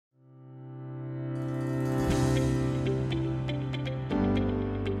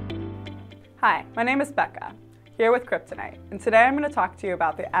Hi, my name is Becca, here with Kryptonite, and today I'm going to talk to you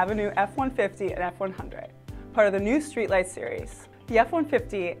about the Avenue F-150 and F-100, part of the new streetlight series. The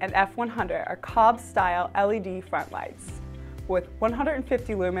F-150 and F-100 are Cobb-style LED front lights with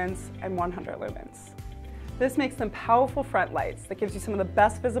 150 lumens and 100 lumens. This makes them powerful front lights that gives you some of the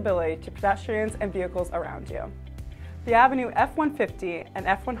best visibility to pedestrians and vehicles around you. The Avenue F-150 and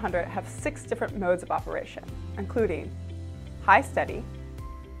F-100 have 6 different modes of operation, including high steady,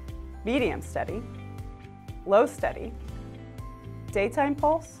 medium steady, low steady, daytime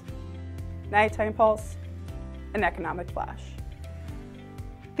pulse, nighttime pulse, and economic flash.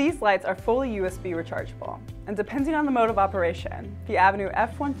 These lights are fully USB rechargeable, and depending on the mode of operation, the Avenue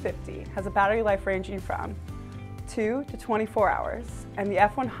F-150 has a battery life ranging from 2 to 24 hours, and the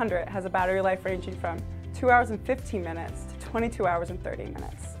F-100 has a battery life ranging from 2 hours and 15 minutes to 22 hours and 30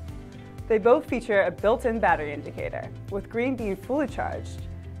 minutes. They both feature a built-in battery indicator, with green being fully charged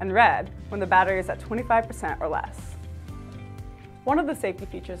and red when the battery is at 25% or less. One of the safety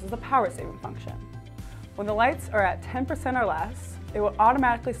features is the power saving function. When the lights are at 10% or less, it will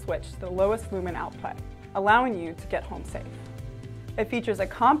automatically switch to the lowest lumen output, allowing you to get home safe. It features a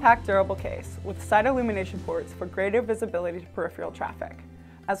compact, durable case with side illumination ports for greater visibility to peripheral traffic,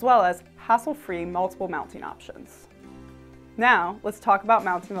 as well as hassle-free multiple mounting options. Now, let's talk about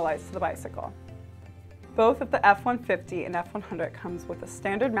mounting the lights to the bicycle. Both of the F-150 and F-100 comes with a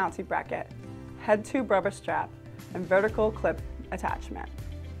standard mounting bracket, head tube rubber strap, and vertical clip attachment.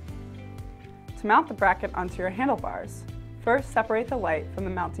 To mount the bracket onto your handlebars, first separate the light from the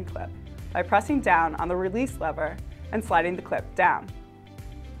mounting clip by pressing down on the release lever and sliding the clip down.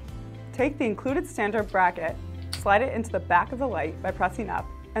 Take the included standard bracket, slide it into the back of the light by pressing up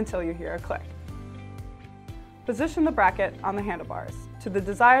until you hear a click. Position the bracket on the handlebars to the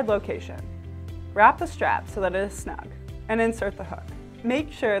desired location. Wrap the strap so that it is snug, and insert the hook. Make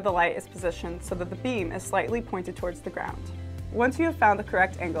sure the light is positioned so that the beam is slightly pointed towards the ground. Once you have found the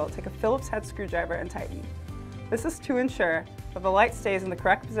correct angle, take a Phillips head screwdriver and tighten. This is to ensure that the light stays in the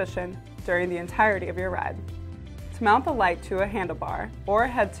correct position during the entirety of your ride. To mount the light to a handlebar or a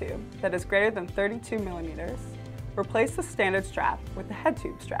head tube that is greater than 32 millimeters, replace the standard strap with the head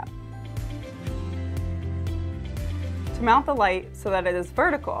tube strap. To mount the light so that it is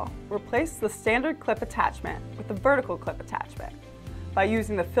vertical, replace the standard clip attachment with the vertical clip attachment by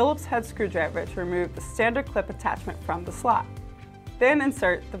using the Phillips head screwdriver to remove the standard clip attachment from the slot. Then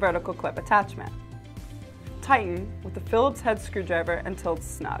insert the vertical clip attachment. Tighten with the Phillips head screwdriver until it's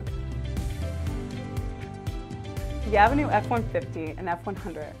snug. The Avenue F-150 and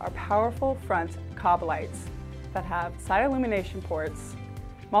F-100 are powerful front Cobb lights that have side illumination ports,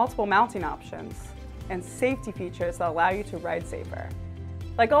 multiple mounting options, and safety features that allow you to ride safer.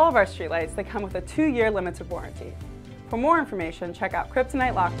 Like all of our streetlights, they come with a 2-year limited warranty. For more information, check out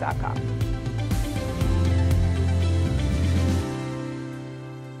kryptonitelock.com.